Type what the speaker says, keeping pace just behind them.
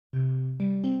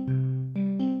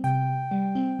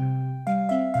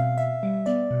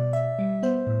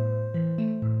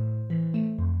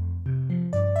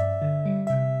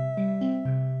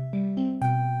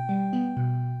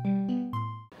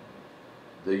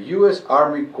U.S.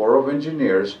 Army Corps of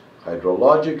Engineers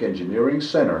Hydrologic Engineering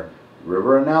Center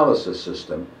River Analysis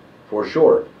System, for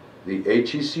short, the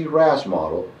HEC-RAS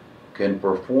model, can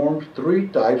perform three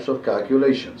types of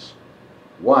calculations: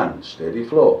 1. Steady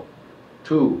flow,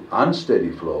 2.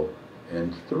 Unsteady flow,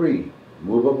 and 3.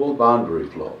 Movable boundary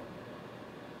flow.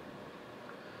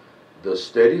 The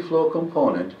steady flow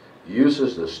component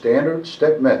uses the standard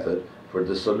step method for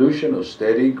the solution of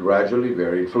steady, gradually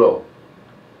varied flow.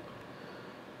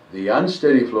 The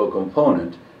unsteady flow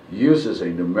component uses a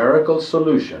numerical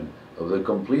solution of the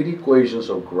complete equations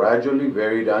of gradually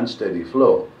varied unsteady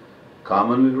flow,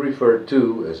 commonly referred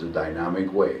to as a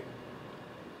dynamic wave.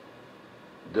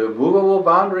 The movable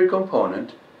boundary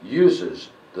component uses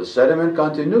the sediment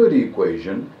continuity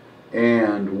equation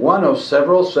and one of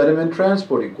several sediment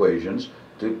transport equations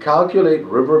to calculate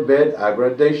riverbed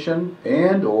aggradation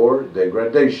and/or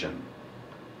degradation.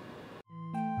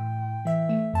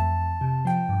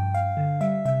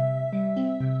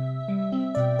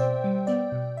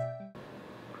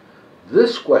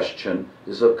 This question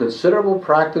is of considerable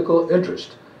practical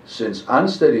interest since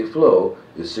unsteady flow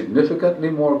is significantly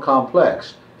more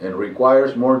complex and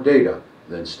requires more data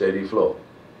than steady flow.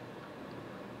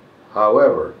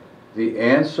 However, the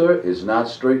answer is not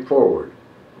straightforward,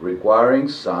 requiring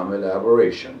some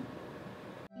elaboration.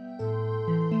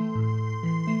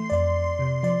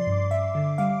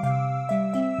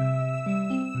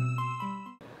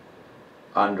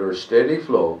 Under steady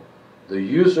flow, the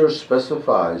user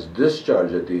specifies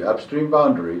discharge at the upstream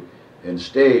boundary and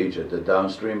stage at the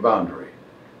downstream boundary.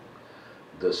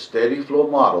 The steady flow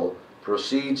model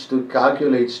proceeds to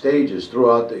calculate stages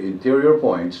throughout the interior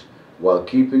points while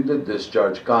keeping the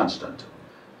discharge constant.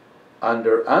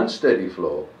 Under unsteady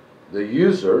flow, the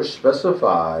user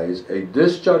specifies a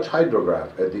discharge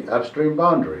hydrograph at the upstream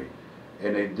boundary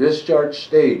and a discharge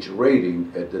stage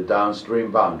rating at the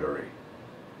downstream boundary.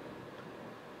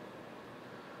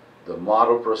 The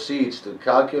model proceeds to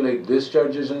calculate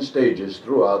discharges and stages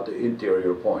throughout the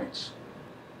interior points.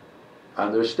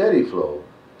 Under steady flow,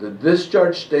 the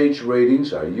discharge stage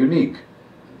ratings are unique.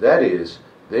 That is,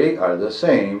 they are the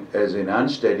same as in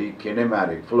unsteady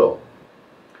kinematic flow.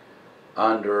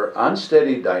 Under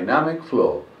unsteady dynamic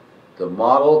flow, the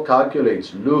model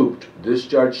calculates looped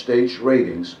discharge stage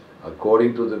ratings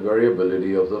according to the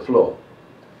variability of the flow.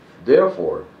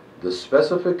 Therefore, the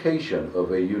specification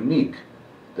of a unique,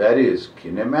 that is,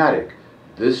 kinematic,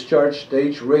 discharge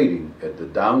stage rating at the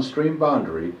downstream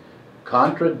boundary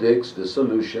contradicts the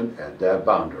solution at that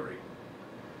boundary.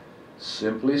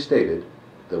 Simply stated,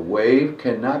 the wave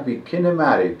cannot be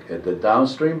kinematic at the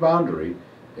downstream boundary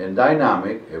and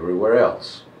dynamic everywhere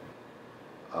else.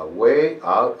 A way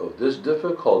out of this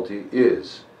difficulty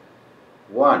is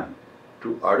 1.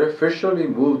 To artificially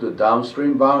move the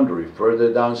downstream boundary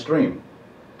further downstream.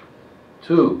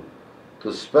 2.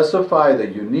 To specify the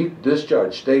unique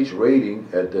discharge stage rating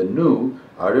at the new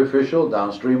artificial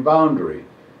downstream boundary.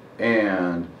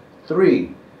 And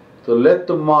 3. To let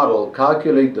the model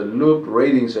calculate the looped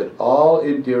ratings at all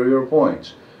interior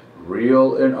points,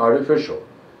 real and artificial,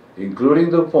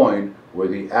 including the point where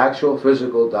the actual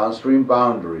physical downstream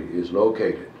boundary is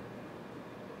located.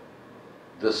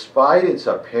 Despite its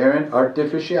apparent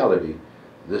artificiality,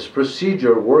 this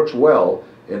procedure works well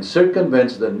and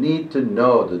circumvents the need to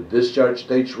know the discharge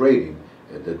stage rating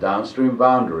at the downstream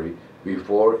boundary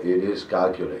before it is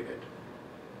calculated.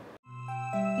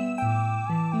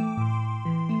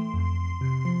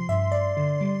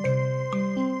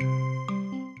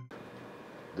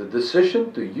 The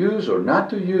decision to use or not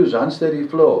to use unsteady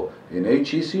flow in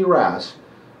HEC-RAS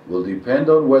will depend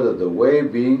on whether the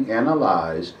wave being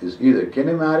analyzed is either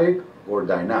kinematic or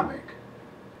dynamic.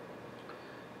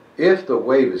 If the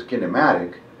wave is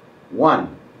kinematic,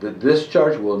 1. The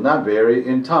discharge will not vary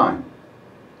in time.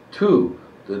 2.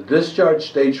 The discharge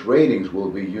stage ratings will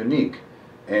be unique.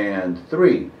 And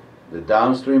 3. The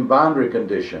downstream boundary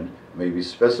condition may be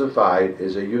specified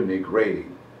as a unique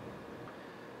rating.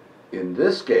 In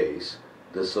this case,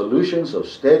 the solutions of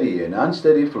steady and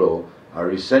unsteady flow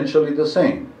are essentially the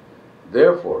same.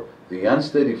 Therefore, the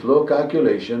unsteady flow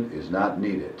calculation is not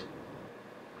needed.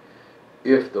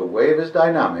 If the wave is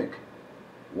dynamic,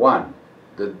 1.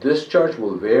 The discharge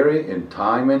will vary in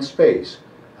time and space,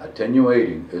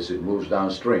 attenuating as it moves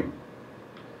downstream.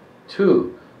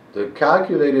 2. The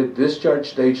calculated discharge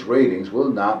stage ratings will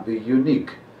not be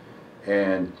unique.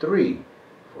 And 3.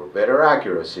 For better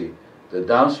accuracy, the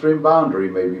downstream boundary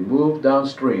may be moved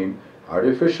downstream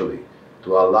artificially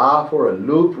to allow for a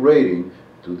looped rating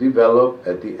to develop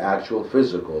at the actual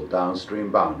physical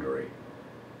downstream boundary.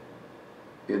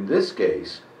 In this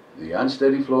case, the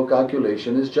unsteady flow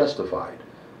calculation is justified,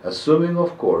 assuming,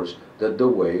 of course, that the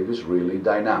wave is really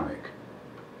dynamic.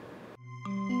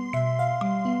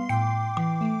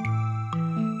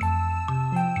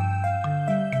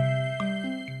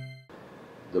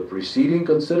 The preceding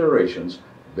considerations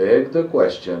beg the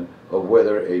question of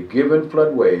whether a given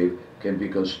flood wave can be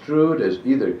construed as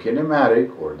either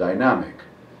kinematic or dynamic,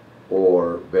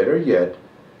 or, better yet,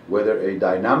 whether a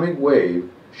dynamic wave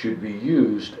should be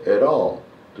used at all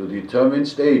to determine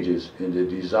stages in the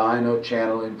design of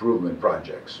channel improvement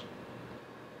projects.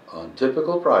 On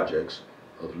typical projects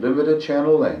of limited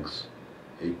channel lengths,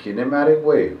 a kinematic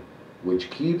wave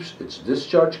which keeps its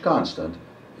discharge constant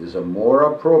is a more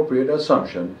appropriate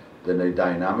assumption than a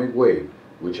dynamic wave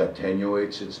which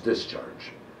attenuates its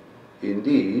discharge.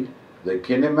 Indeed, the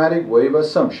kinematic wave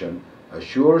assumption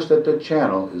assures that the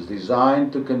channel is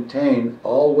designed to contain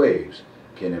all waves,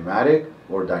 kinematic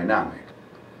or dynamic.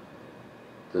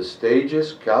 The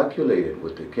stages calculated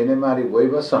with the kinematic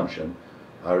wave assumption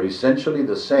are essentially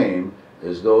the same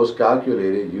as those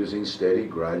calculated using steady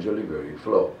gradually varied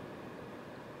flow.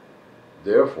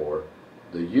 Therefore,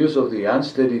 the use of the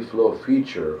unsteady flow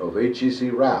feature of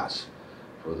HEC-RAS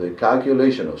for the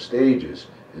calculation of stages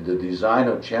in the design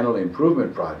of channel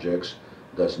improvement projects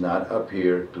does not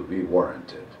appear to be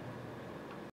warranted.